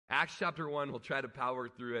Acts chapter 1, we'll try to power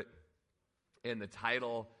through it. And the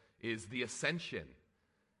title is The Ascension,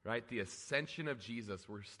 right? The Ascension of Jesus.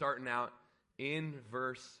 We're starting out in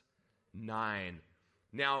verse 9.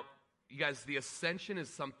 Now, you guys, the ascension is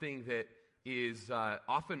something that is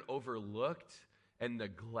often overlooked and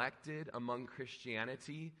neglected among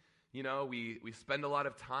Christianity. You know, we spend a lot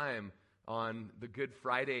of time on the Good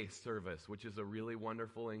Friday service, which is a really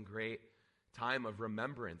wonderful and great time of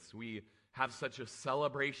remembrance. We have such a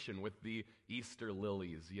celebration with the Easter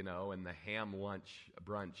lilies, you know, and the ham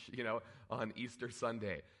brunch, you know, on Easter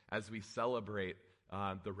Sunday as we celebrate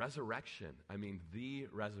the resurrection. I mean, the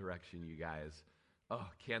resurrection, you guys. Oh,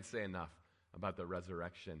 can't say enough about the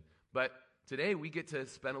resurrection. But today we get to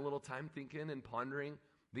spend a little time thinking and pondering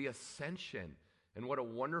the ascension and what a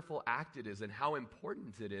wonderful act it is and how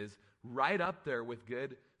important it is, right up there with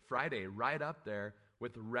Good Friday, right up there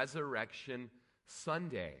with Resurrection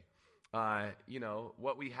Sunday. You know,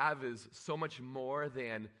 what we have is so much more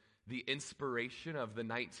than the inspiration of the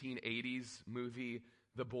 1980s movie,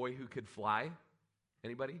 The Boy Who Could Fly.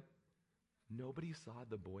 Anybody? Nobody saw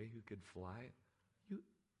The Boy Who Could Fly?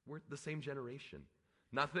 We're the same generation.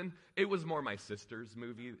 Nothing? It was more my sister's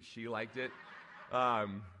movie. She liked it.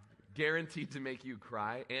 Guaranteed to make you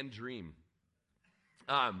cry and dream.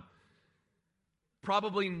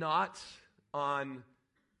 Probably not on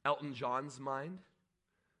Elton John's mind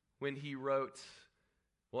when he wrote,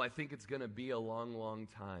 well, I think it's going to be a long, long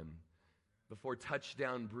time before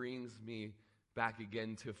touchdown brings me back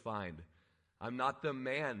again to find I'm not the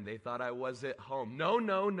man they thought I was at home. No,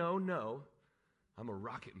 no, no, no. I'm a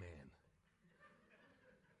rocket man.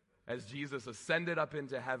 As Jesus ascended up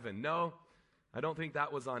into heaven. No, I don't think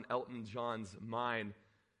that was on Elton John's mind.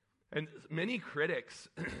 And many critics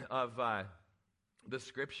of the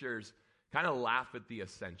scriptures kind of laugh at the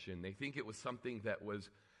ascension. They think it was something that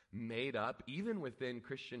was made up, even within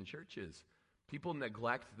Christian churches. People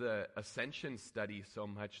neglect the ascension study so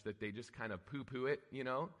much that they just kind of poo-poo it, you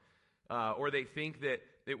know? Or they think that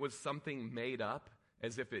it was something made up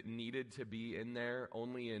as if it needed to be in there,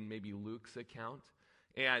 only in maybe Luke's account.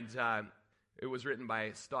 And it was written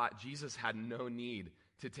by Stott. Jesus had no need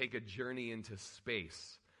to take a journey into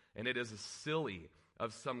space. And it is silly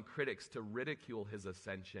of some critics to ridicule his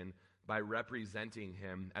ascension by representing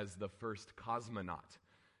him as the first cosmonaut.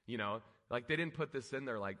 You know, like they didn't put this in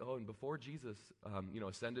there like, oh, and before Jesus,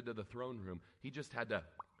 ascended to the throne room, he just had to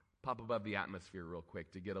pop above the atmosphere real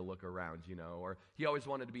quick to get a look around, you know, or he always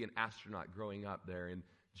wanted to be an astronaut growing up there in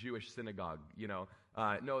Jewish synagogue, you know.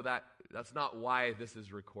 No, that's not why this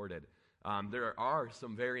is recorded. There are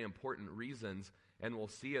some very important reasons, and we'll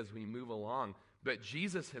see as we move along. But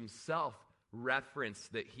Jesus himself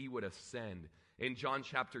referenced that he would ascend. In John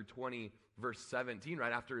chapter 20, verse 17,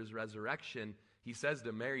 right after his resurrection, he says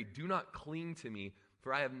to Mary, "Do not cling to me,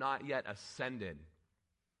 for I have not yet ascended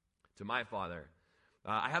to my Father."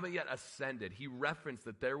 I haven't yet ascended. He referenced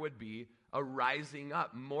that there would be a rising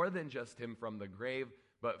up, more than just him from the grave,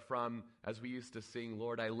 but from, as we used to sing,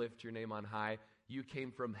 Lord, I lift your name on high. You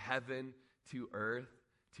came from heaven to earth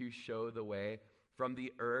to show the way. From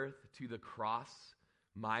the earth to the cross,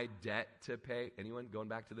 my debt to pay. Anyone going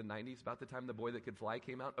back to the 90s, about the time The Boy That Could Fly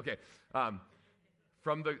came out? Okay.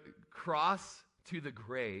 From the cross to the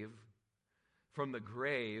grave, from the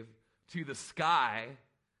grave to the sky,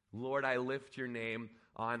 Lord, I lift your name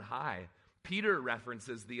on high. Peter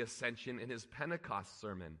references the ascension in his Pentecost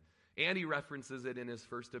sermon, and he references it in his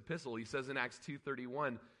first epistle. He says in Acts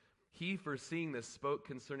 2:31, he, foreseeing this, spoke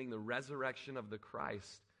concerning the resurrection of the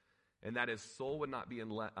Christ, and that his soul would not be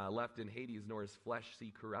left in Hades, nor his flesh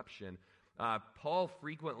see corruption. Paul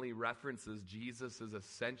frequently references Jesus'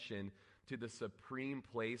 ascension to the supreme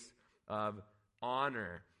place of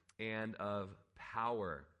honor and of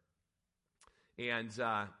power. And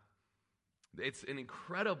it's an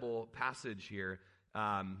incredible passage here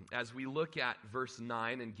as we look at verse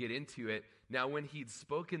 9 and get into it. Now, when he'd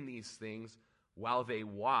spoken these things, while they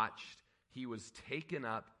watched, he was taken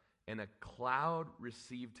up, and a cloud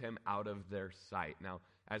received him out of their sight. Now,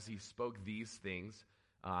 as he spoke these things,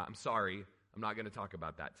 I'm sorry, I'm not going to talk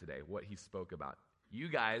about that today, what he spoke about. You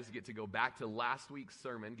guys get to go back to last week's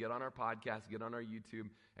sermon, get on our podcast, get on our YouTube,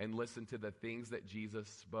 and listen to the things that Jesus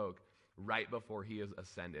spoke right before he is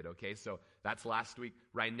ascended, okay? So that's last week.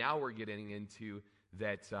 Right now we're getting into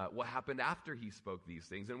that what happened after he spoke these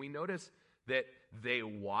things. And we notice that they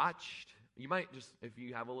watched. You might just, if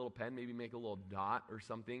you have a little pen, maybe make a little dot or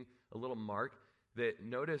something, a little mark, that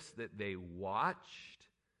notice that they watched.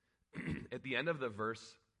 At the end of the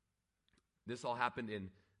verse, this all happened in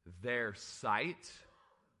their sight.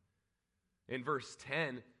 In verse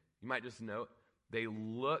 10, you might just note They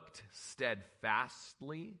looked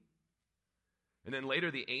steadfastly. And then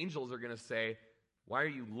later the angels are going to say, why are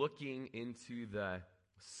you looking into the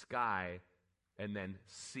sky and then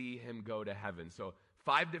see him go to heaven? So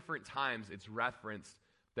 5 different times it's referenced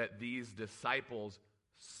that these disciples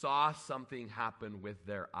saw something happen with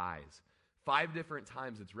their eyes. 5 different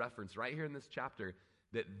times it's referenced right here in this chapter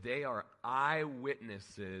that they are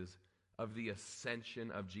eyewitnesses of the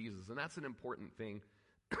ascension of Jesus. And that's an important thing.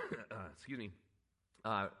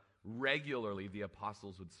 Regularly the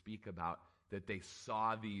apostles would speak about that they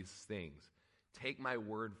saw these things. Take my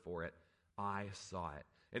word for it, I saw it.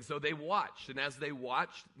 And so they watched, and as they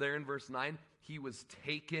watched, there in verse 9, he was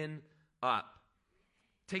taken up.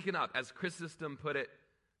 Taken up, as Chrysostom put it,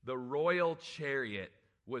 the royal chariot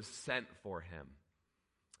was sent for him.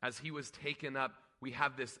 As he was taken up, we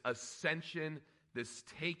have this ascension, this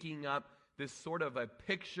taking up, this sort of a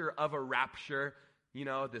picture of a rapture,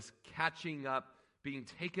 this catching up, being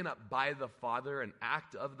taken up by the Father, an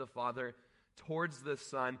act of the Father towards the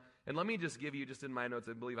Son. And let me just give you, just in my notes,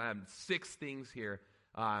 I believe I have 6 things here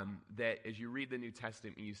that as you read the New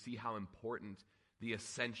Testament, you see how important the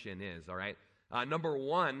ascension is, all right? Number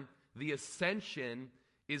 1, the ascension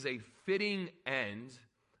is a fitting end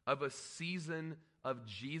of a season of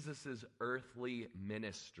Jesus' earthly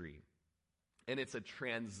ministry. And it's a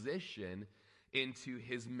transition into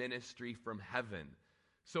his ministry from heaven.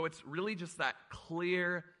 So it's really just that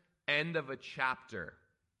clear end of a chapter,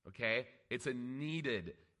 okay? It's a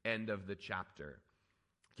needed end of the chapter,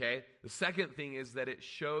 okay? The second thing is that it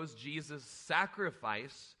shows Jesus'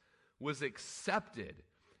 sacrifice was accepted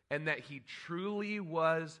and that he truly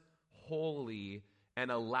was holy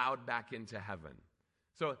and allowed back into heaven.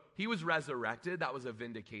 So he was resurrected. That was a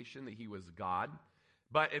vindication that he was God.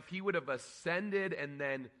 But if he would have ascended and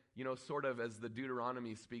then, sort of as the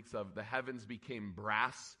Deuteronomy speaks of, the heavens became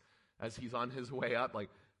brass as he's on his way up, like,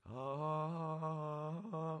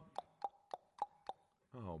 oh,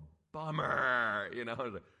 bummer,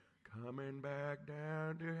 coming back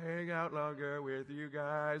down to hang out longer with you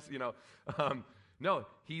guys, No,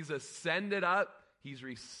 he's ascended up, he's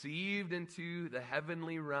received into the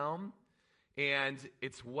heavenly realm, and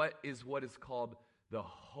it's what is called the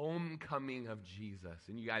homecoming of Jesus.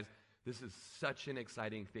 And you guys, this is such an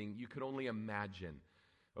exciting thing. You could only imagine,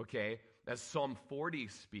 okay? As Psalm 40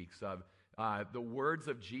 speaks of, the words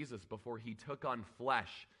of Jesus before he took on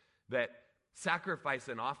flesh, that sacrifice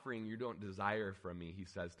and offering you don't desire from me, he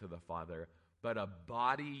says to the Father, but a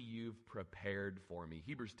body you've prepared for me.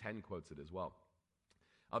 Hebrews 10 quotes it as well.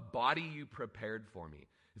 A body you prepared for me.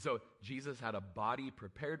 And so Jesus had a body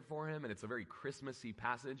prepared for him, and it's a very Christmassy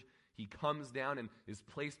passage. He comes down and is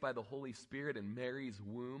placed by the Holy Spirit in Mary's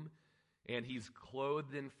womb, and he's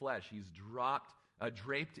clothed in flesh. He's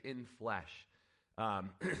draped in flesh. And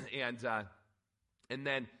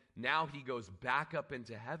then now he goes back up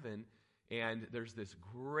into heaven, and there's this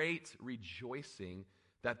great rejoicing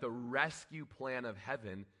that the rescue plan of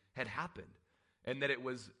heaven had happened, and that it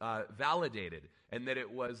was validated, and that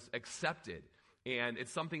it was accepted. And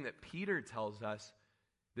it's something that Peter tells us,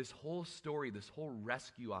 this whole story, this whole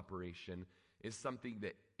rescue operation is something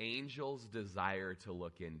that angels desire to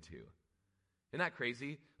look into. Isn't that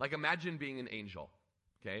crazy? Like, imagine being an angel,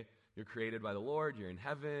 okay? You're created by the Lord, you're in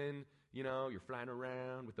heaven, you're flying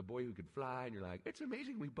around with the boy who could fly, and you're like, it's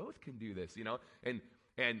amazing, we both can do this,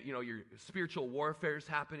 And your spiritual warfare is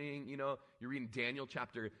happening, you're reading Daniel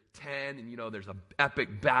chapter 10, and there's an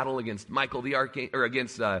epic battle against Michael the Archangel, or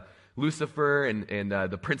against Lucifer and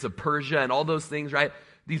the Prince of Persia and all those things, right?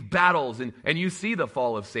 These battles, and you see the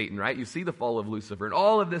fall of Satan, right? You see the fall of Lucifer and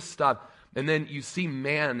all of this stuff, and then you see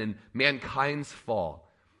man and mankind's fall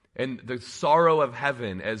and the sorrow of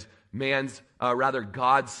heaven as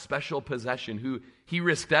God's special possession, who he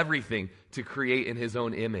risked everything to create in his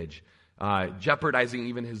own image. Jeopardizing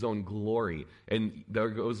even his own glory. And there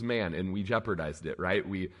goes man, and we jeopardized it, right?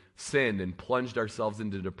 We sinned and plunged ourselves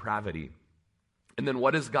into depravity. And then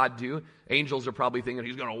what does God do? Angels are probably thinking,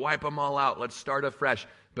 he's going to wipe them all out. Let's start afresh.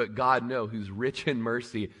 But God, no, who's rich in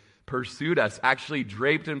mercy, pursued us, actually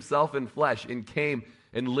draped himself in flesh and came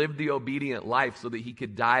and lived the obedient life so that he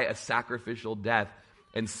could die a sacrificial death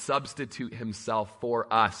and substitute himself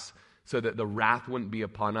for us so that the wrath wouldn't be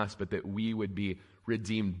upon us, but that we would be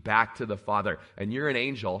redeemed back to the Father. And you're an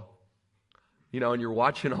angel, and you're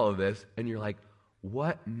watching all of this, and you're like,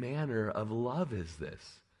 what manner of love is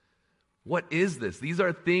this? What is this? These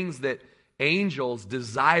are things that angels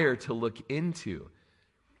desire to look into.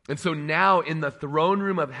 And so now in the throne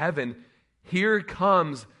room of heaven, here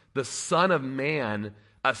comes the Son of Man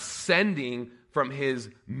ascending from his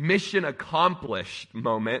mission accomplished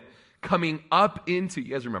moment, coming up into,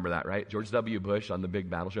 you guys remember that, right? George W. Bush on the big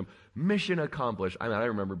battleship, mission accomplished. I mean, I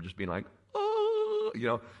remember just being like,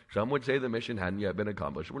 oh, some would say the mission hadn't yet been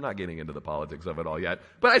accomplished. We're not getting into the politics of it all yet,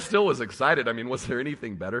 but I still was excited. I mean, was there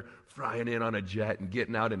anything better? Flying in on a jet and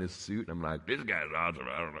getting out in his suit. And I'm like, this guy's awesome.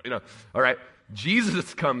 I don't know. All right.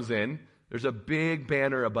 Jesus comes in. There's a big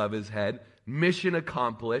banner above his head. Mission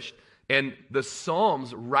accomplished. And the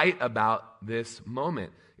Psalms write about this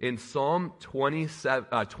moment. In Psalm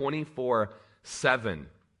 24:7,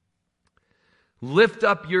 lift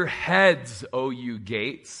up your heads, O you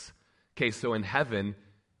gates. Okay, so in heaven,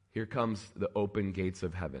 here comes the open gates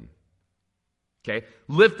of heaven. Okay,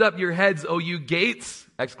 lift up your heads, O you gates,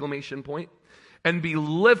 exclamation point, and be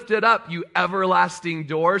lifted up, you everlasting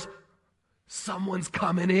doors. Someone's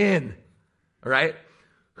coming in, all right?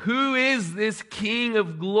 Who is this King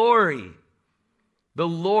of glory? The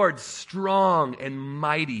Lord strong and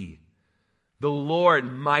mighty, the Lord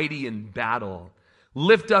mighty in battle.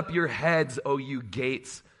 Lift up your heads, O you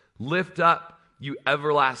gates. Lift up, you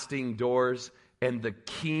everlasting doors, and the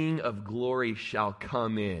King of glory shall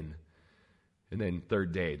come in. And then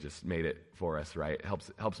third day just made it for us, right?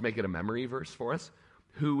 Helps make it a memory verse for us.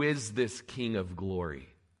 Who is this King of glory?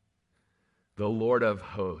 The Lord of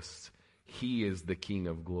hosts. He is the King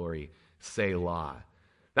of glory. Selah.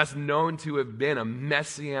 That's known to have been a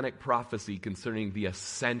messianic prophecy concerning the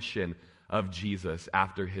ascension of Jesus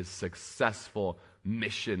after his successful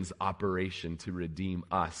missions operation to redeem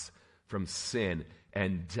us from sin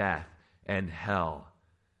and death and hell.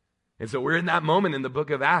 And so we're in that moment in the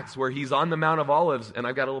book of Acts where he's on the Mount of Olives, and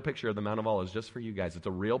I've got a little picture of the Mount of Olives just for you guys. It's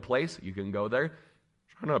a real place. You can go there.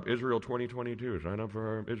 Sign up, Israel 2022. Sign up for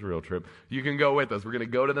our Israel trip. You can go with us. We're going to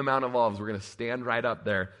go to the Mount of Olives. We're going to stand right up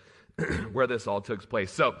there where this all took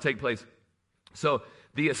place. So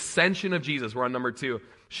the ascension of Jesus, we're on number 2,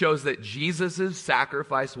 shows that Jesus'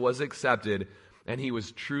 sacrifice was accepted and he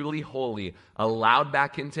was truly holy, allowed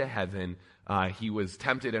back into heaven. He was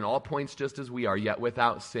tempted in all points just as we are, yet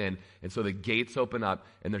without sin. And so the gates open up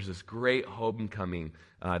and there's this great homecoming,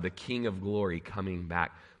 the King of glory coming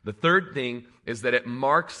back. The third thing is that it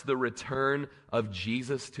marks the return of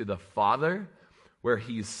Jesus to the Father, where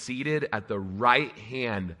he's seated at the right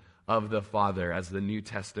hand of the Father, as the New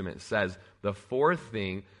Testament says. The fourth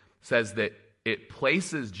thing says that it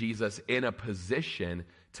places Jesus in a position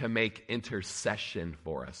to make intercession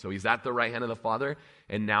for us. So he's at the right hand of the Father,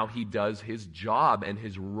 and now he does his job and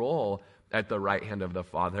his role at the right hand of the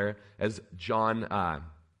Father, as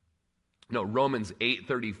Romans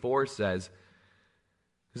 8:34 says.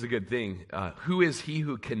 This is a good thing. Who is he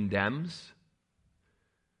who condemns?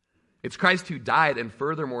 It's Christ who died and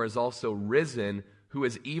furthermore is also risen, who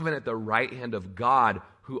is even at the right hand of God,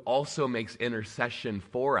 who also makes intercession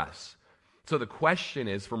for us. So the question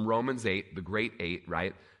is from Romans 8, the great 8,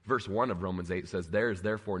 right? Verse 1 of Romans 8 says, there is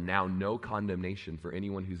therefore now no condemnation for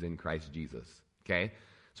anyone who's in Christ Jesus. Okay?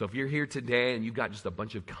 So if you're here today and you've got just a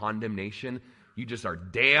bunch of condemnation, you just are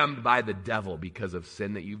damned by the devil because of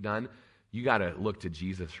sin that you've done, you got to look to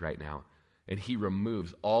Jesus right now. And he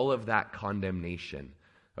removes all of that condemnation.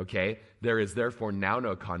 Okay? There is therefore now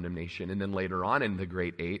no condemnation. And then later on in the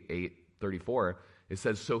great 8:34, it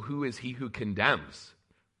says, so who is he who condemns?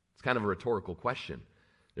 It's kind of a rhetorical question.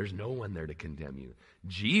 There's no one there to condemn you.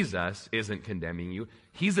 Jesus isn't condemning you.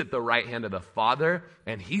 He's at the right hand of the Father,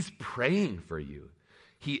 and he's praying for you.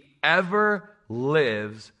 He ever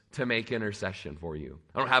lives to make intercession for you.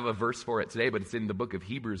 I don't have a verse for it today, but it's in the book of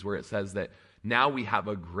Hebrews where it says that now we have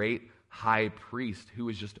a great high priest who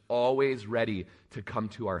is just always ready to come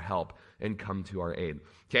to our help and come to our aid.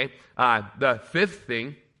 Okay? The fifth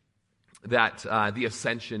thing that the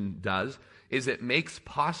ascension does is it makes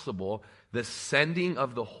possible the sending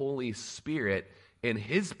of the Holy Spirit in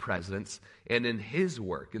his presence and in his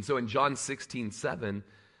work. And so in John 16:7,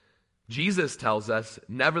 Jesus tells us,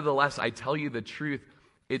 nevertheless, I tell you the truth,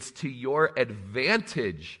 it's to your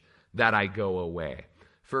advantage that I go away.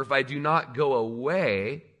 For if I do not go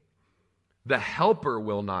away, the helper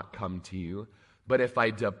will not come to you, but if I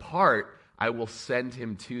depart, I will send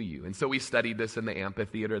him to you. And so we studied this in the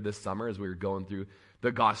amphitheater this summer as we were going through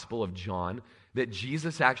the Gospel of John, that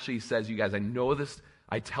Jesus actually says, you guys, I know this,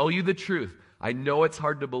 I tell you the truth. I know it's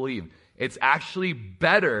hard to believe. It's actually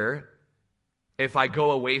better if I go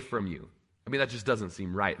away from you. I mean, that just doesn't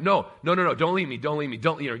seem right. No, don't leave me,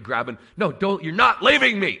 grabbing, no, you're not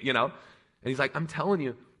leaving me, And he's like, I'm telling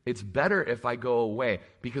you, it's better if I go away,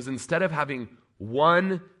 because instead of having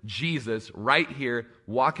one Jesus right here,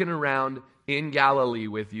 walking around in Galilee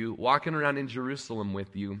with you, walking around in Jerusalem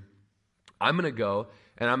with you, I'm going to go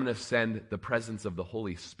and I'm going to send the presence of the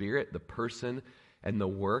Holy Spirit, the person and the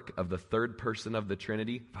work of the third person of the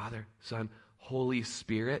Trinity, Father, Son, Holy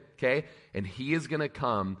Spirit, okay? And he is going to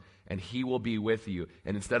come and he will be with you.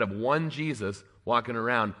 And instead of one Jesus walking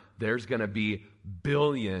around, there's going to be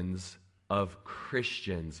billions of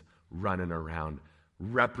Christians running around,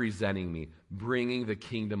 representing me, bringing the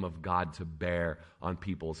kingdom of God to bear on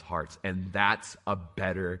people's hearts. And that's a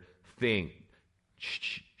better thing. Shh,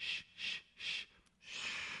 shh, shh, shh, shh.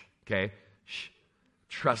 Okay? Shh.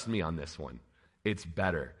 Trust me on this one. It's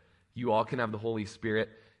better. You all can have the Holy Spirit,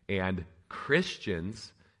 and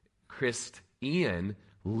Christians, Christian,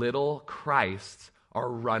 little Christs are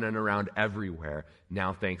running around everywhere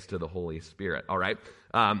now thanks to the Holy Spirit. All right?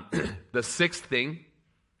 The sixth thing,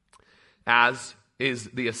 as is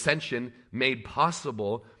the Ascension made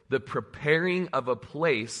possible, the preparing of a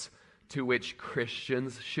place to which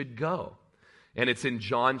Christians should go. And it's in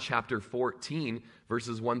John chapter 14,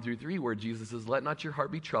 verses 1 through 3, where Jesus says, "Let not your heart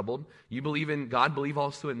be troubled. You believe in God, believe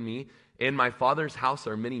also in me. In my Father's house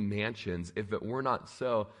are many mansions. If it were not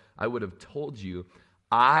so, I would have told you.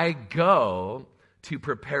 I go to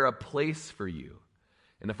prepare a place for you.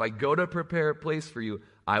 And if I go to prepare a place for you,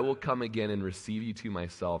 I will come again and receive you to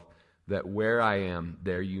myself, that where I am,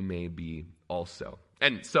 there you may be also."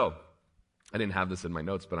 And so, I didn't have this in my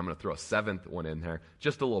notes, but I'm going to throw a seventh one in there,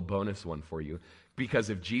 just a little bonus one for you. Because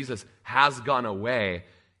if Jesus has gone away,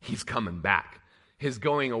 he's coming back. His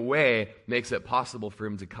going away makes it possible for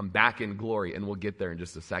him to come back in glory, and we'll get there in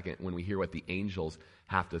just a second when we hear what the angels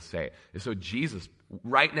have to say. And so Jesus,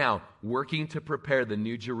 right now, working to prepare the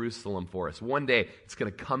new Jerusalem for us. One day, it's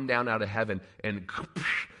going to come down out of heaven and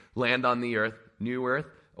land on the earth, new earth,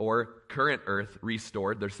 or current earth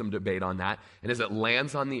restored. There's some debate on that. And as it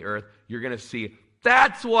lands on the earth, you're going to see,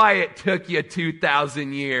 that's why it took you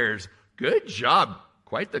 2,000 years. Good job.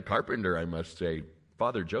 Quite the carpenter, I must say.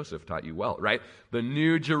 Father Joseph taught you well, right? The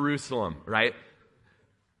new Jerusalem, right?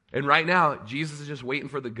 And right now, Jesus is just waiting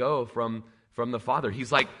for the go from the Father.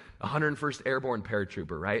 He's like 101st Airborne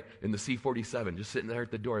paratrooper, right? In the C-47, just sitting there at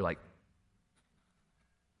the door like,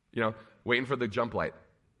 waiting for the jump light.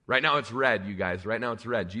 Right now it's red, you guys. Right now it's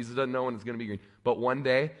red. Jesus doesn't know when it's going to be green. But one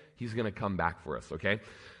day, he's going to come back for us, okay?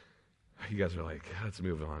 You guys are like, let's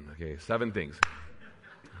move on. Okay, 7 things.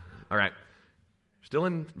 All right. Still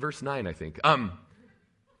in verse 9, I think.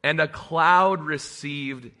 And a cloud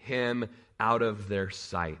received him out of their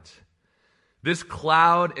sight. This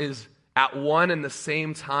cloud is at one and the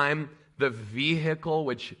same time the vehicle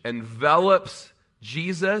which envelops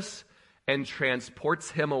Jesus and transports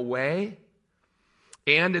him away.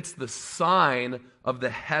 And it's the sign of the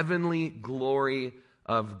heavenly glory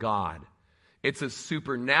of God. It's a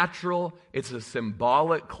supernatural, it's a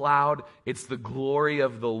symbolic cloud, it's the glory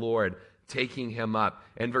of the Lord taking him up.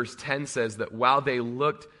 And verse 10 says that while they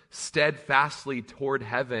looked steadfastly toward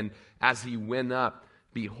heaven as he went up,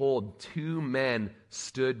 behold, 2 men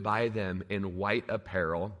stood by them in white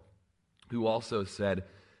apparel, who also said,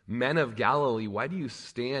 "Men of Galilee, why do you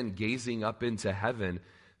stand gazing up into heaven?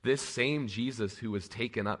 This same Jesus who was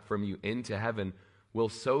taken up from you into heaven will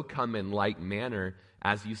so come in like manner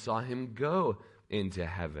as you saw him go into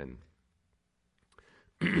heaven."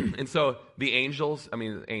 And so the angels,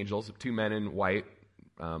 2 men in white,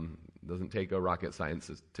 doesn't take a rocket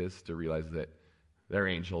scientist to realize that they're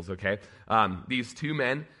angels, okay? These 2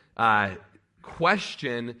 men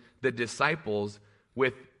question the disciples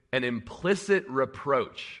with an implicit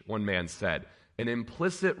reproach, one man said. An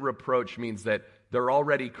implicit reproach means that they're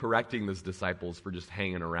already correcting those disciples for just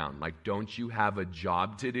hanging around. Like, don't you have a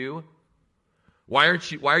job to do? Why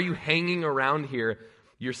are you hanging around here?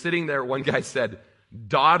 You're sitting there, one guy said,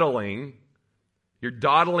 dawdling. You're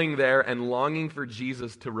dawdling there and longing for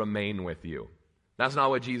Jesus to remain with you. That's not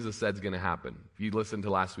what Jesus said is going to happen. If you listen to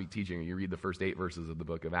last week's teaching or you read the first 8 verses of the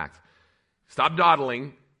book of Acts, stop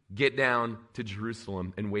dawdling, get down to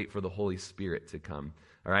Jerusalem and wait for the Holy Spirit to come.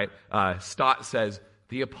 All right? Stott says,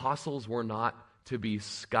 the apostles were not to be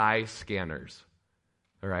sky scanners.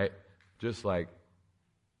 All right? Just like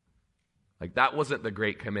that wasn't the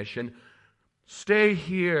Great Commission. Stay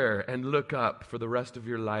here and look up for the rest of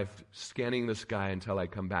your life, scanning the sky until I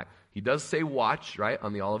come back. He does say watch, right,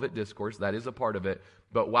 on the Olivet Discourse. That is a part of it.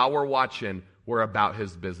 But while we're watching, we're about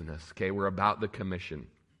his business, okay? We're about the commission.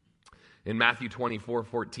 In Matthew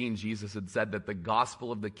 24:14, Jesus had said that the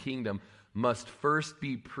gospel of the kingdom must first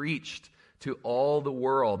be preached to all the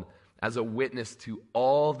world as a witness to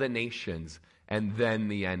all the nations, and then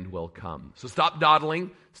the end will come. So stop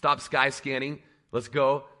dawdling, stop sky scanning. Let's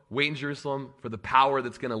go. Wait in Jerusalem for the power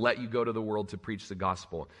that's going to let you go to the world to preach the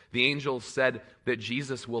gospel. The angels said that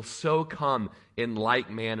Jesus will so come in like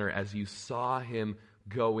manner as you saw him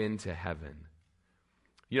go into heaven.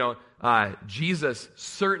 Jesus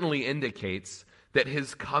certainly indicates that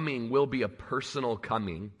his coming will be a personal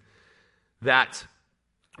coming, that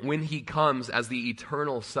when he comes as the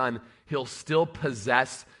eternal Son, he'll still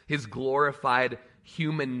possess his glorified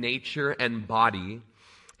human nature and body.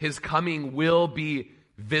 His coming will be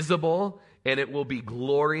visible and it will be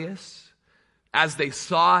glorious. As they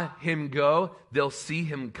saw him go, they'll see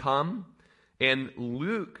him come. And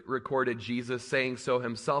Luke recorded Jesus saying so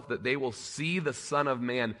himself, that they will see the Son of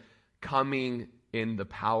Man coming in the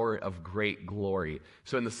power of great glory.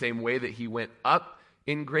 So in the same way that he went up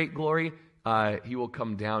in great glory, he will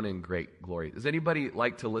come down in great glory. Does anybody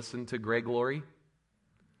like to listen to Greg Laurie?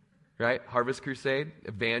 Right? Harvest Crusade,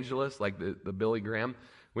 evangelist, like the Billy Graham.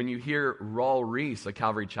 When you hear Raul Reese, a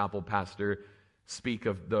Calvary Chapel pastor, speak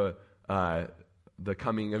of the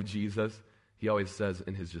coming of Jesus, he always says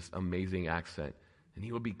in his just amazing accent, and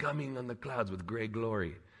he will be coming on the clouds with great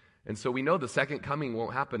glory. And so we know the second coming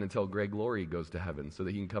won't happen until Greg Laurie goes to heaven so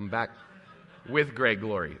that he can come back with great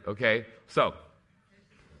glory, okay? So,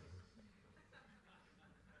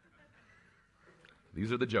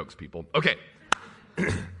 these are the jokes, people. Okay.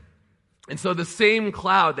 And so the same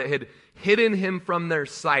cloud that had hidden him from their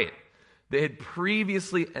sight, that had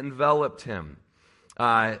previously enveloped him,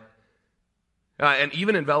 and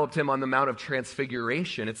even enveloped him on the Mount of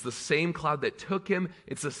Transfiguration. It's the same cloud that took him.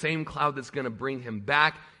 It's the same cloud that's going to bring him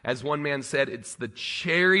back. As one man said, it's the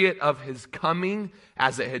chariot of his coming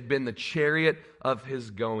as it had been the chariot of his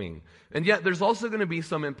going. And yet there's also going to be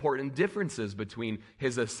some important differences between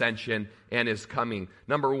his ascension and his coming.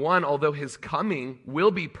 Number one, although his coming will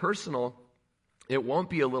be personal, it won't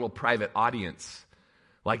be a little private audience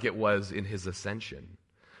like it was in his ascension.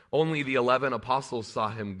 Only the 11 apostles saw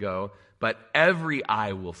him go, but every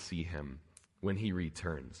eye will see him when he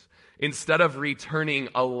returns. Instead of returning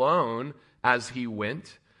alone as he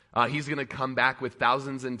went, he's going to come back with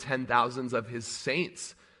thousands and 10,000s of his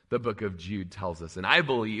saints, the book of Jude tells us. And I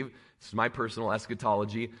believe, this is my personal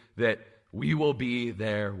eschatology, that we will be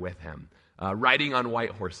there with him, riding on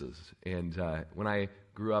white horses. And when I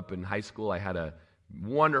grew up in high school, I had a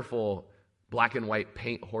wonderful black and white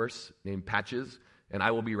paint horse named Patches, and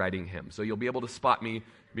I will be riding him. So you'll be able to spot me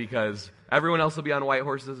because everyone else will be on white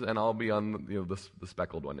horses, and I'll be on the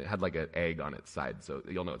speckled one. It had like an egg on its side, so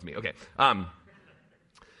you'll know it's me. Okay.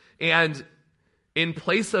 And in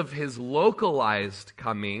place of his localized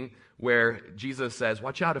coming, where Jesus says,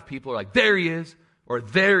 watch out if people are like, there he is, or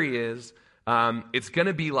there he is, it's going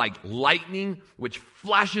to be like lightning, which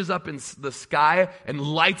flashes up in the sky and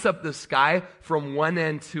lights up the sky from one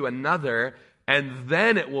end to another, and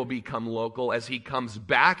then it will become local as he comes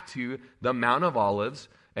back to the Mount of Olives.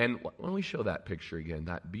 And why don't we show that picture again,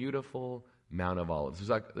 that beautiful Mount of Olives.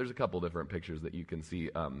 There's a couple different pictures that you can see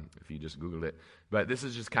if you just Googled it. But this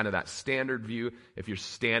is just kind of that standard view. If you're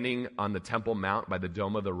standing on the Temple Mount by the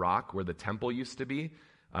Dome of the Rock where the temple used to be,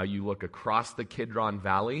 you look across the Kidron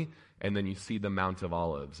Valley, and then you see the Mount of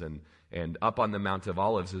Olives. And up on the Mount of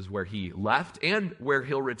Olives is where he left and where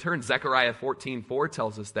he'll return. Zechariah 14:4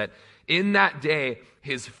 tells us that in that day,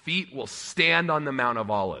 his feet will stand on the Mount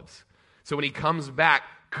of Olives. So when he comes back,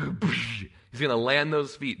 he's going to land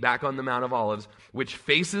those feet back on the Mount of Olives, which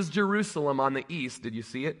faces Jerusalem on the east. Did you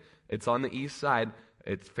see it? It's on the east side.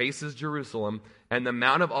 It faces Jerusalem. And the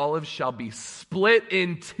Mount of Olives shall be split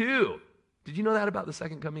in two. Did you know that about the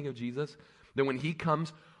second coming of Jesus? That when he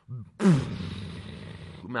comes,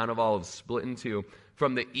 Mount of Olives split in two.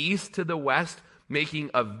 From the east to the west,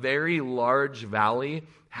 making a very large valley.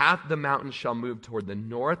 Half the mountain shall move toward the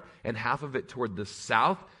north, and half of it toward the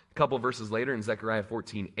south. A couple verses later in Zechariah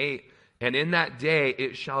 14:8, and in that day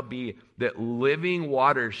it shall be that living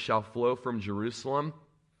waters shall flow from Jerusalem,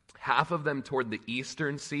 half of them toward the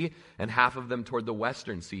eastern sea, and half of them toward the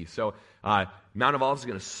western sea. So Mount of Olives is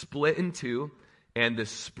going to split in two, and the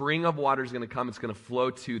spring of water is going to come. It's going to flow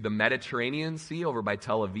to the Mediterranean Sea over by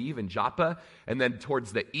Tel Aviv and Joppa, and then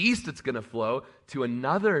towards the east it's going to flow to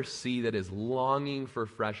another sea that is longing for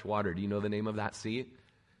fresh water. Do you know the name of that sea?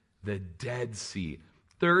 The Dead Sea.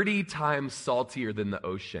 30 times saltier than the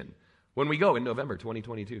ocean. When we go in November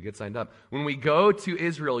 2022, get signed up. When we go to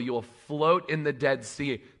Israel, you will float in the Dead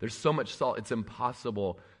Sea. There's so much salt, it's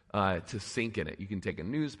impossible to sink in it. You can take a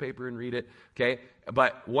newspaper and read it, okay?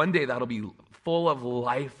 But one day that'll be full of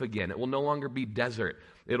life again. It will no longer be desert.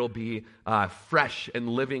 It'll be fresh and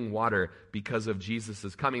living water because of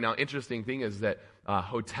Jesus' coming. Now, interesting thing is that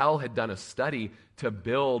Hotel had done a study to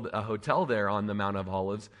build a hotel there on the Mount of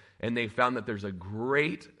Olives, and they found that there's a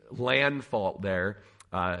great landfall there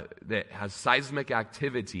that has seismic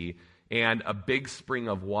activity, and a big spring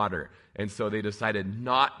of water. And so they decided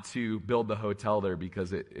not to build the hotel there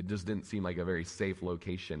because it just didn't seem like a very safe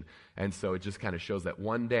location. And so it just kind of shows that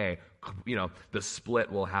one day, the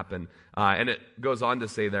split will happen. And it goes on to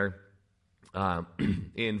say there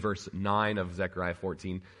in verse 9 of Zechariah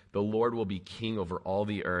 14, the Lord will be king over all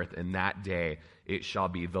the earth, and that day it shall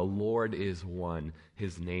be, the Lord is one,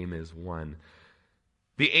 his name is one.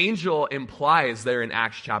 The angel implies there in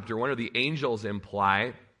Acts chapter 1, or the angels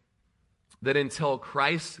imply that until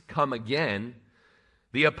Christ come again,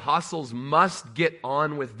 the apostles must get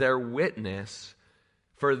on with their witness,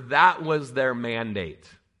 for that was their mandate.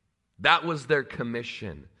 That was their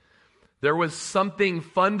commission. There was something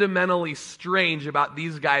fundamentally strange about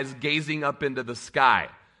these guys gazing up into the sky.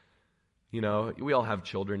 We all have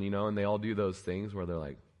children, and they all do those things where they're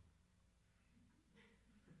like,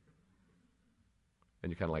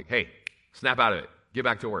 and you're kind of like, hey, snap out of it. Get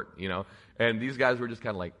back to work, And these guys were just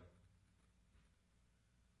kind of like,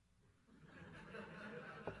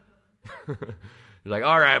 you're like,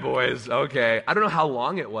 all right, boys, okay. I don't know how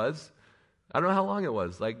long it was.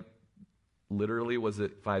 Like, literally, was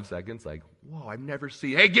it 5 seconds? Like, whoa, I've never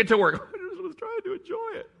seen, hey, get to work. I just was trying to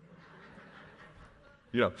enjoy it.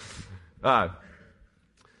 I'm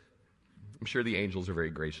sure the angels are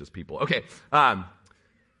very gracious people. Okay,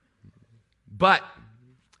 but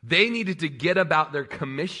they needed to get about their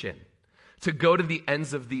commission to go to the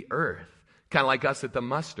ends of the earth. Kind of like us at the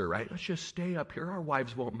muster, right? Let's just stay up here. Our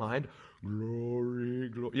wives won't mind. Glory,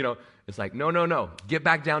 glory. It's like, no. Get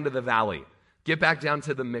back down to the valley. Get back down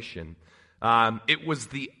to the mission. It was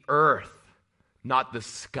the earth, not the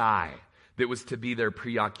sky, that was to be their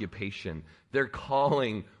preoccupation. Their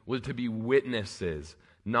calling was to be witnesses,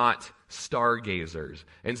 not stargazers.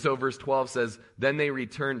 And so verse 12 says, then they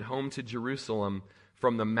returned home to Jerusalem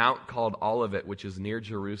from the mount called Olivet, which is near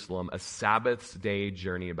Jerusalem, a Sabbath's day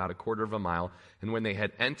journey, about a quarter of a mile. And when they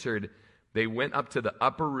had entered, they went up to the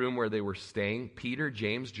upper room where they were staying. Peter,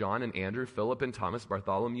 James, John, and Andrew, Philip and Thomas,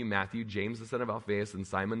 Bartholomew, Matthew, James the son of Alphaeus, and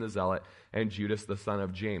Simon the Zealot, and Judas the son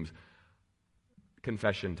of James.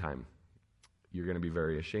 Confession time. You're going to be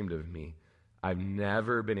very ashamed of me. I've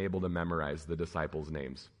never been able to memorize the disciples'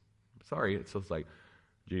 names. Sorry, it's just like,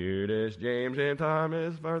 Judas, James, and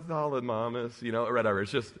Thomas, Bartholomew, or whatever.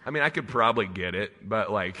 It's just, I could probably get it,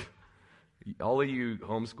 but like, all of you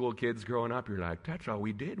homeschool kids growing up, you're like, that's all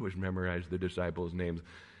we did was memorize the disciples' names.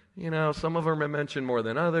 Some of them are mentioned more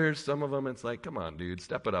than others. Some of them, it's like, come on, dude,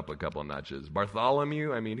 step it up a couple notches.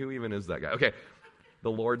 Bartholomew, who even is that guy? Okay,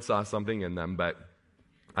 the Lord saw something in them, but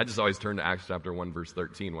I just always turn to Acts chapter 1, verse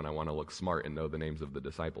 13 when I want to look smart and know the names of the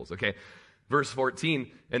disciples. Okay, verse 14,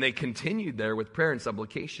 and they continued there with prayer and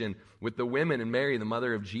supplication with the women and Mary, the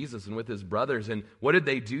mother of Jesus, and with his brothers. And what did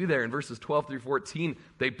they do there? In verses 12 through 14,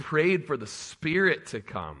 they prayed for the Spirit to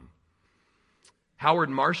come. Howard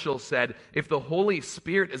Marshall said, if the Holy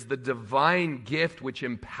Spirit is the divine gift which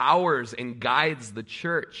empowers and guides the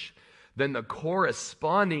church, then the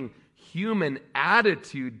corresponding human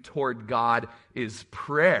attitude toward God is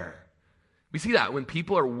prayer. We see that when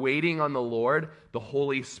people are waiting on the Lord, the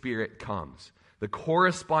Holy Spirit comes. The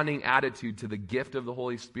corresponding attitude to the gift of the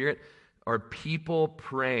Holy Spirit are people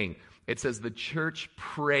praying. It says the church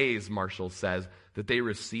prays, Marshall says, that they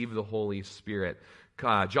receive the Holy Spirit.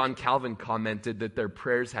 John Calvin commented that their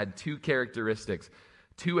prayers had two characteristics.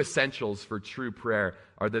 Two essentials for true prayer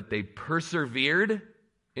are that they persevered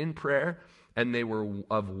in prayer and they were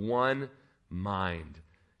of one mind.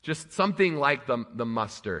 Just something like the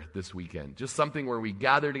muster this weekend. Just something where we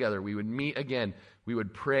gather together. We would meet again. We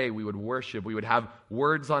would pray. We would worship. We would have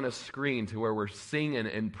words on a screen to where we're singing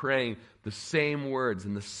and praying the same words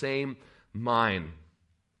in the same mind.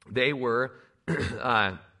 They were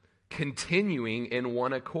continuing in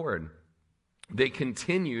one accord. They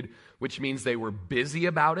continued, which means they were busy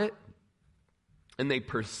about it, and they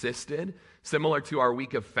persisted, similar to our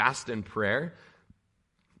week of fast and prayer.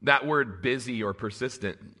 That word busy or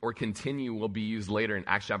persistent or continue will be used later in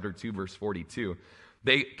Acts chapter 2, verse 42.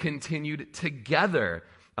 They continued together,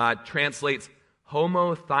 translates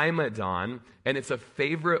homothymedon, and it's a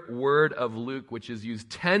favorite word of Luke, which is used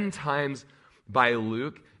 10 times by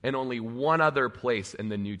Luke and only one other place in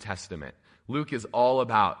the New Testament. Luke is all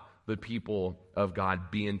about the people of God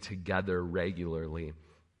being together regularly.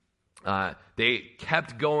 They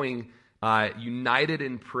kept going united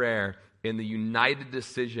in prayer in the united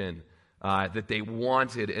decision that they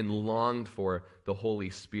wanted and longed for the Holy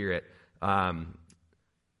Spirit.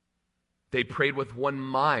 They prayed with one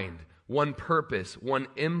mind, one purpose, one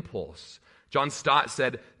impulse. John Stott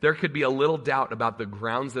said, there could be a little doubt about the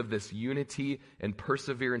grounds of this unity and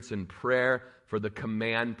perseverance in prayer, for the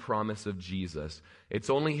command promise of Jesus. It's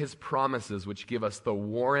only his promises which give us the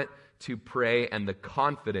warrant to pray and the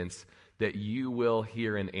confidence that you will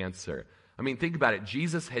hear and answer. I mean, think about it.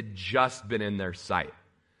 Jesus had just been in their sight.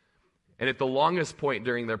 And at the longest point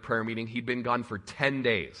during their prayer meeting, he'd been gone for 10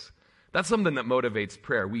 days. That's something that motivates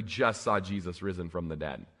prayer. We just saw Jesus risen from the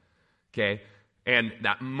dead. Okay? And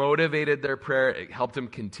that motivated their prayer. It helped them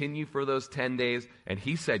continue for those 10 days. And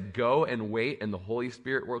he said, go and wait, and the Holy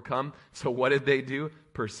Spirit will come. So what did they do?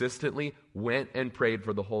 Persistently went and prayed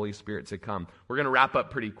for the Holy Spirit to come. We're going to wrap up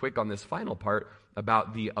pretty quick on this final part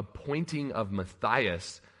about the appointing of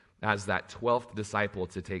Matthias as that 12th disciple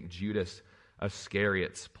to take Judas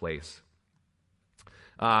Iscariot's place.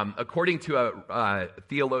 According to a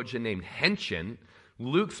theologian named Ascension,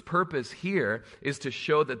 Luke's purpose here is to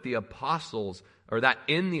show that the apostles, or that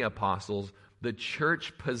in the apostles, the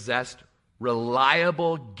church possessed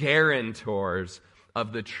reliable guarantors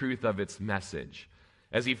of the truth of its message.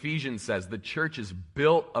 As Ephesians says, the church is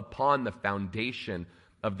built upon the foundation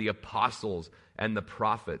of the apostles and the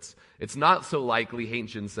prophets. It's not so likely,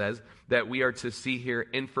 Ascension says, that we are to see here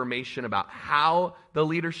information about how the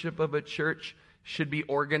leadership of a church should be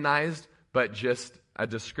organized, but just a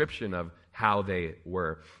description of how they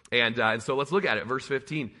were. And so let's look at it. Verse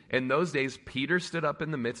 15. In those days, Peter stood up in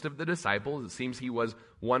the midst of the disciples. It seems he was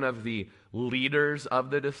one of the leaders of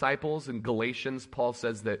the disciples. In Galatians, Paul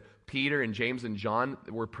says that Peter and James and John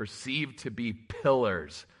were perceived to be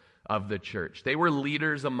pillars of the church. They were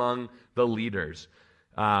leaders among the leaders.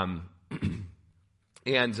 And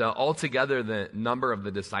altogether, the number of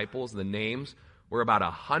the disciples, the names, were about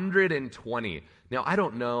 120. Now, I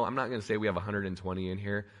don't know. I'm not going to say we have 120 in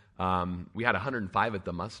here. We had 105 at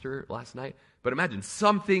the muster last night. But imagine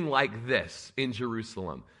something like this in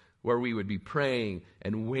Jerusalem, where we would be praying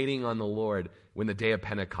and waiting on the Lord when the day of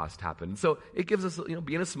Pentecost happened. So it gives us,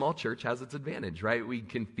 being a small church has its advantage, right? We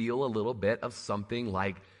can feel a little bit of something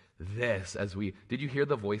like this as we... Did you hear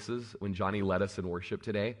the voices when Johnny led us in worship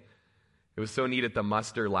today? It was so neat at the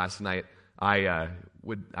muster last night. I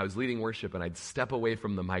was leading worship, and I'd step away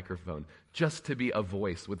from the microphone just to be a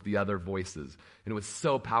voice with the other voices. And it was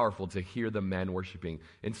so powerful to hear the men worshiping,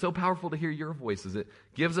 and so powerful to hear your voices. It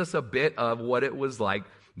gives us a bit of what it was like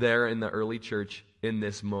there in the early church in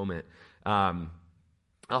this moment.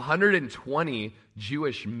 120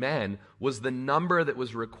 Jewish men was the number that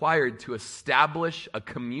was required to establish a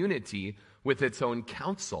community with its own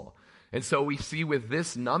council. And so we see with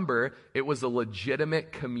this number, it was a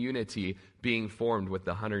legitimate community being formed with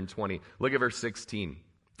the 120. Look at verse 16.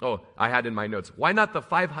 Oh, I had in my notes, why not the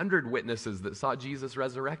 500 witnesses that saw Jesus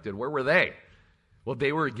resurrected? Where were they? Well,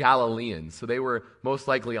 they were Galileans, so they were most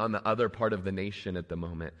likely on the other part of the nation at the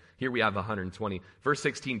moment. Here we have 120. Verse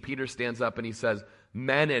 16, Peter stands up and he says,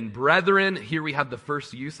 men and brethren. Here we have the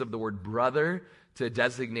first use of the word brother to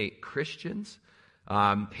designate Christians.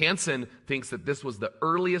 Hansen thinks that this was the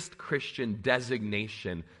earliest Christian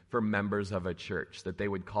designation for members of a church, that they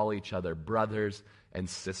would call each other brothers and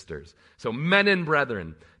sisters. So men and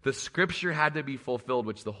brethren, the scripture had to be fulfilled,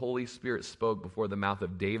 which the Holy Spirit spoke before the mouth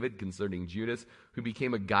of David concerning Judas, who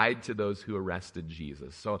became a guide to those who arrested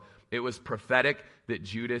Jesus. So it was prophetic that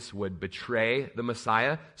Judas would betray the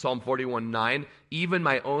Messiah. Psalm 41:9, even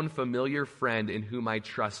my own familiar friend in whom I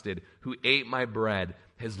trusted, who ate my bread,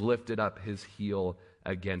 has lifted up his heel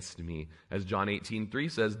against me. As John 18:3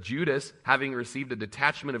 says, Judas, having received a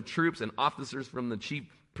detachment of troops and officers from the chief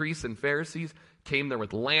priests and Pharisees, came there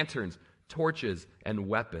with lanterns, torches, and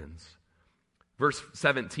weapons. Verse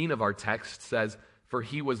 17 of our text says, for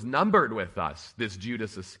he was numbered with us, this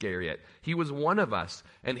Judas Iscariot. He was one of us,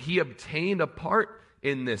 and he obtained a part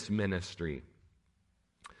in this ministry.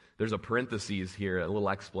 There's a parenthesis here, a little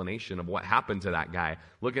explanation of what happened to that guy.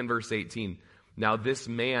 Look in verse 18. Now this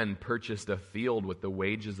man purchased a field with the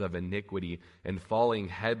wages of iniquity, and falling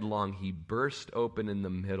headlong, he burst open in the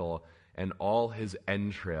middle, and all his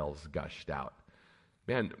entrails gushed out.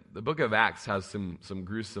 Man, the book of Acts has some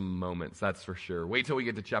gruesome moments, that's for sure. Wait till we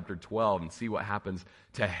get to chapter 12 and see what happens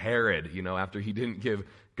to Herod, after he didn't give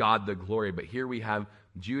God the glory. But here we have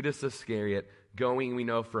Judas Iscariot going, we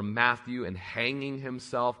know, from Matthew and hanging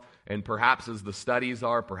himself. And perhaps as the studies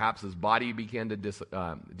are, perhaps his body began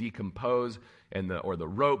to decompose, and the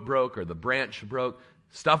rope broke or the branch broke.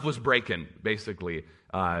 Stuff was breaking, basically,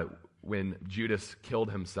 when Judas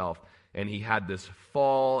killed himself. And he had this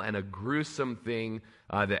fall and a gruesome thing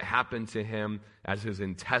that happened to him as his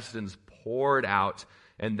intestines poured out.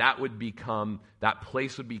 And that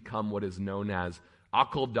place would become what is known as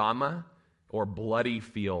Akeldama, or bloody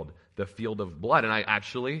field, the field of blood.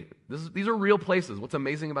 And these are real places. What's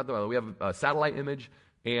amazing about we have a satellite image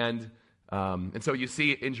and And so you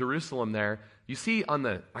see in Jerusalem there, you see on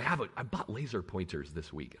the, I bought laser pointers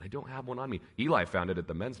this week, and I don't have one on me. Eli found it at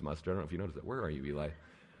the men's muster. I don't know if you noticed it. Where are you, Eli?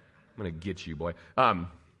 I'm going to get you, boy.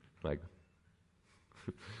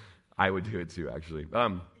 I would do it too, actually.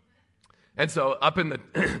 And so up in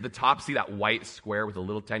the top, see that white square with a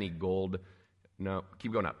little tiny gold? No,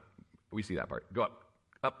 keep going up. We see that part. Go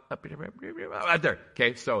up, right there.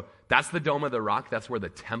 Okay, so that's the Dome of the Rock. That's where the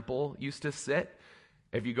temple used to sit.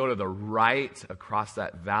 If you go to the right across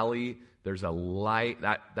that valley, there's a light.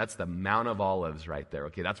 That's the Mount of Olives right there.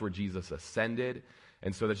 Okay, that's where Jesus ascended.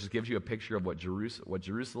 And so that just gives you a picture of what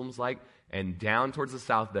Jerusalem's like. And down towards the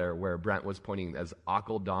south there, where Brent was pointing as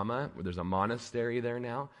Akeldama, where there's a monastery there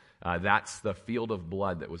now, that's the field of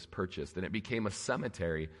blood that was purchased. And it became a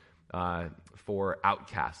cemetery for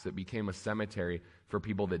outcasts. It became a cemetery for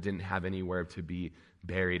people that didn't have anywhere to be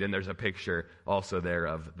buried. And there's a picture also there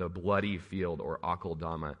of the bloody field, or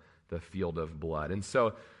Akeldama, the field of blood. And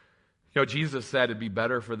so, Jesus said it'd be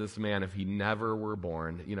better for this man if he never were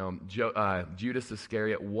born. Judas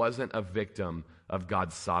Iscariot wasn't a victim of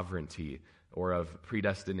God's sovereignty or of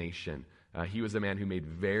predestination. He was a man who made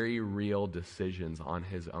very real decisions on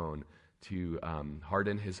his own to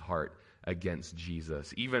harden his heart against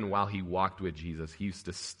Jesus. Even while he walked with Jesus, he used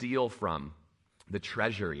to steal from the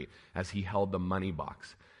treasury as he held the money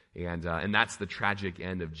box. And that's the tragic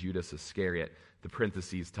end of Judas Iscariot. The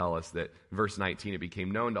parentheses tell us that, verse 19, it became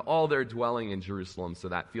known to all their dwelling in Jerusalem. So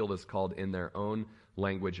that field is called in their own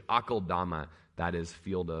language, Akeldama, that is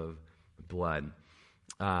field of blood.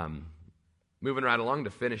 Moving right along to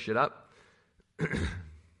finish it up.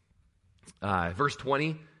 Verse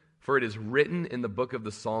 20, for it is written in the book of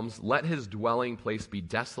the Psalms, let his dwelling place be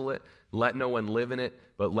desolate, let no one live in it,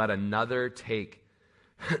 but let another take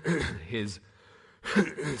his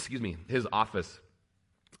his office.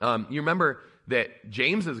 You remember that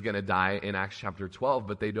James is going to die in Acts chapter 12,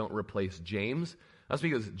 but they don't replace James. That's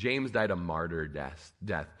because James died a martyr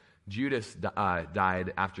death. Judas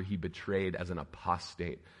died after he betrayed as an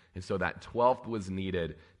apostate. And so that 12th was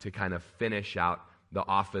needed to kind of finish out the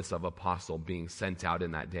office of apostle being sent out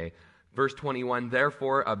in that day. Verse 21,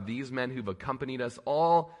 therefore, of these men who've accompanied us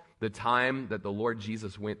all the time that the Lord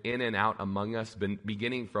Jesus went in and out among us,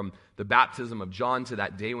 beginning from the baptism of John to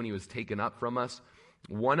that day when he was taken up from us,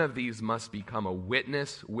 one of these must become a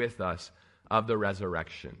witness with us of the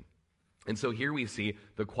resurrection. And so here we see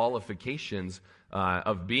the qualifications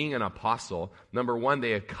of being an apostle. Number one,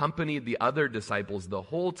 they accompanied the other disciples the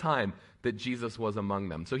whole time that Jesus was among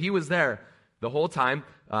them. So he was there the whole time,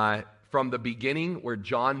 from the beginning where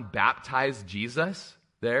John baptized Jesus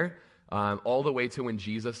there, all the way to when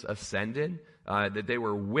Jesus ascended, that they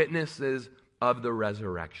were witnesses of the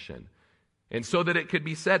resurrection. And so that it could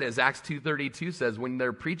be said, as Acts 2:32 says, when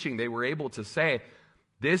they're preaching, they were able to say,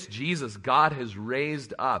 this Jesus God has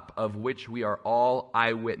raised up, of which we are all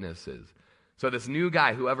eyewitnesses. So this new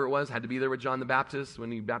guy, whoever it was, had to be there with John the Baptist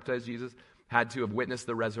when he baptized Jesus, had to have witnessed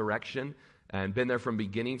the resurrection and been there from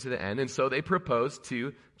beginning to the end. And so they proposed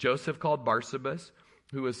to Joseph, called Barsabas,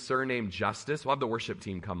 who was surnamed Justus. We'll have the worship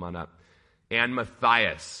team come on up. And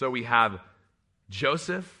Matthias. So we have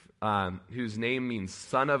Joseph, whose name means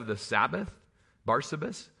son of the Sabbath,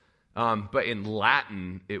 Barsabas. But in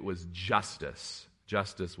Latin, it was Justus.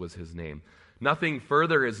 Justus was his name. Nothing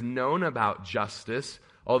further is known about Justus,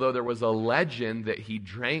 although there was a legend that he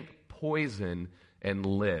drank poison and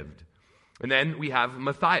lived. And then we have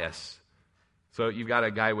Matthias. So you've got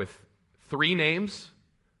a guy with three names,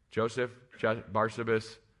 Joseph,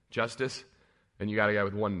 Barsabas, Justus, and you got a guy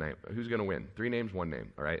with one name. Who's going to win? Three names, one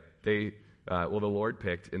name, all right? The Lord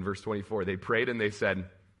picked in verse 24. They prayed and they said,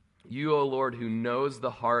 you, O Lord, who knows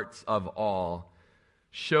the hearts of all,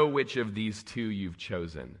 show which of these two you've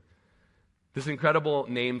chosen. This incredible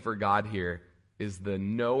name for God here is the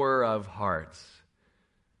knower of hearts.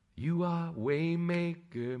 You are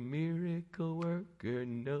waymaker, miracle worker,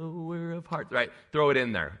 knower of hearts. Right, throw it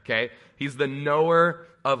in there, okay? He's the knower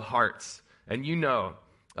of hearts. And you know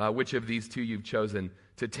which of these two you've chosen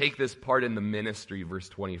to take this part in the ministry, verse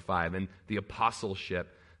 25, and the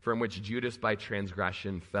apostleship from which Judas by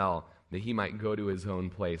transgression fell, that he might go to his own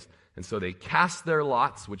place. And so they cast their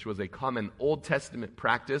lots, which was a common Old Testament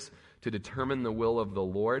practice to determine the will of the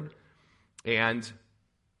Lord. And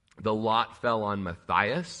the lot fell on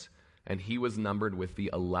Matthias, and he was numbered with the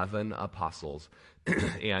 11 apostles.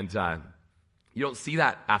 And you don't see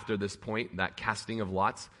that after this point, that casting of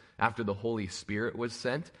lots, after the Holy Spirit was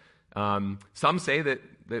sent. Some say that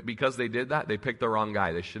because they did that, they picked the wrong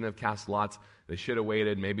guy. They shouldn't have cast lots. They should have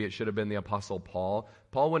waited. Maybe it should have been the Apostle Paul.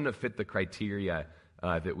 Paul wouldn't have fit the criteria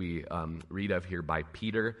that we read of here by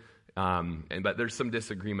Peter. But there's some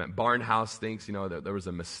disagreement. Barnhouse thinks, that there was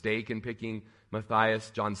a mistake in picking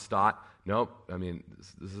Matthias. John Stott, nope. I mean,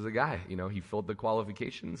 this is a guy. He filled the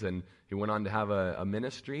qualifications, and he went on to have a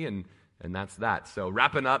ministry, and that's that. So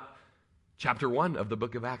wrapping up chapter 1 of the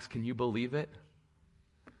book of Acts. Can you believe it?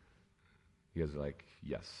 You guys are like,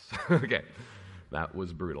 yes. Okay, that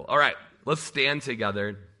was brutal. All right, let's stand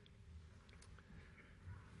together.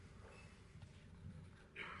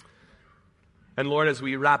 And Lord, as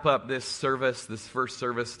we wrap up this service, this first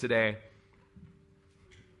service today,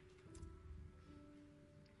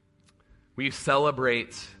 we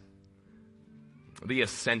celebrate the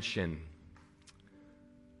Ascension.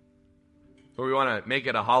 Or we want to make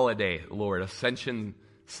it a holiday, Lord, Ascension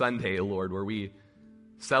Sunday, Lord, where we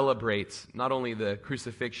celebrate not only the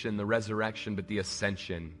crucifixion, the resurrection, but the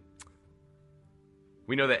ascension.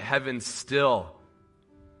 We know that heaven still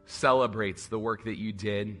celebrates the work that you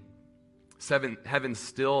did. Heaven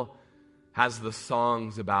still has the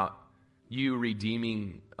songs about you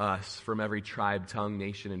redeeming us from every tribe, tongue,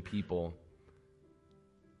 nation, and people.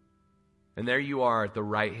 And there you are at the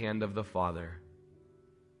right hand of the Father,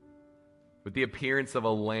 with the appearance of a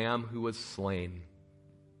lamb who was slain.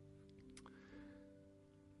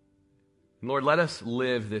 And Lord, let us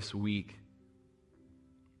live this week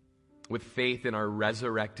with faith in our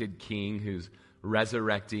resurrected King who's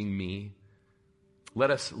resurrecting me. Let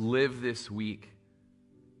us live this week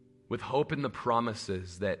with hope in the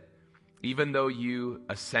promises that even though you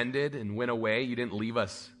ascended and went away, you didn't leave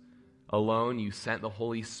us alone. You sent the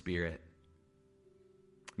Holy Spirit.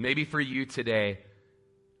 Maybe for you today,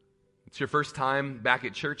 it's your first time back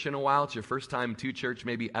at church in a while. It's your first time to church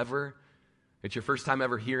maybe ever. It's your first time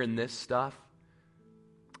ever hearing this stuff.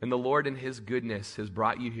 And the Lord in His goodness has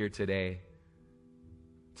brought you here today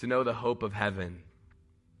to know the hope of heaven.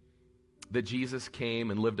 That Jesus came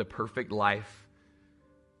and lived a perfect life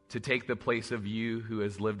to take the place of you who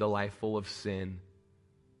has lived a life full of sin.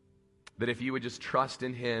 That if you would just trust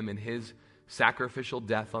in Him and His sacrificial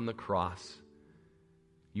death on the cross,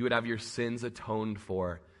 you would have your sins atoned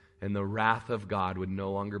for, and the wrath of God would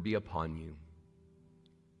no longer be upon you.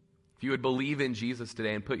 If you would believe in Jesus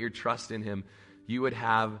today and put your trust in Him, you would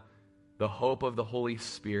have the hope of the Holy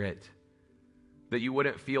Spirit. That you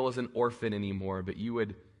wouldn't feel as an orphan anymore, but you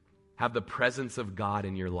would have the presence of God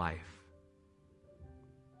in your life.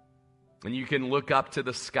 And you can look up to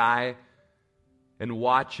the sky and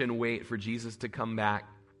watch and wait for Jesus to come back,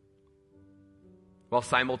 while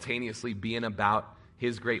simultaneously being about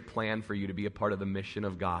His great plan for you to be a part of the mission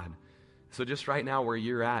of God. So just right now where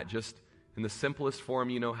you're at, just in the simplest form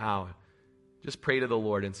you know how, just pray to the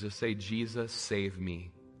Lord and just say, Jesus, save me.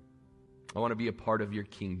 I want to be a part of your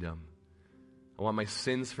kingdom. I want my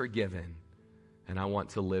sins forgiven, and I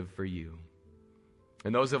want to live for you.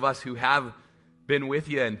 And those of us who have been with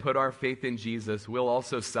you and put our faith in Jesus, we'll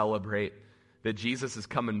also celebrate that Jesus is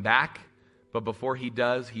coming back. But before He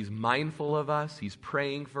does, He's mindful of us. He's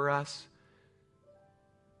praying for us.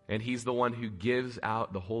 And He's the one who gives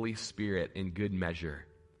out the Holy Spirit in good measure.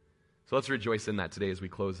 So let's rejoice in that today as we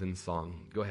close in song. Go ahead.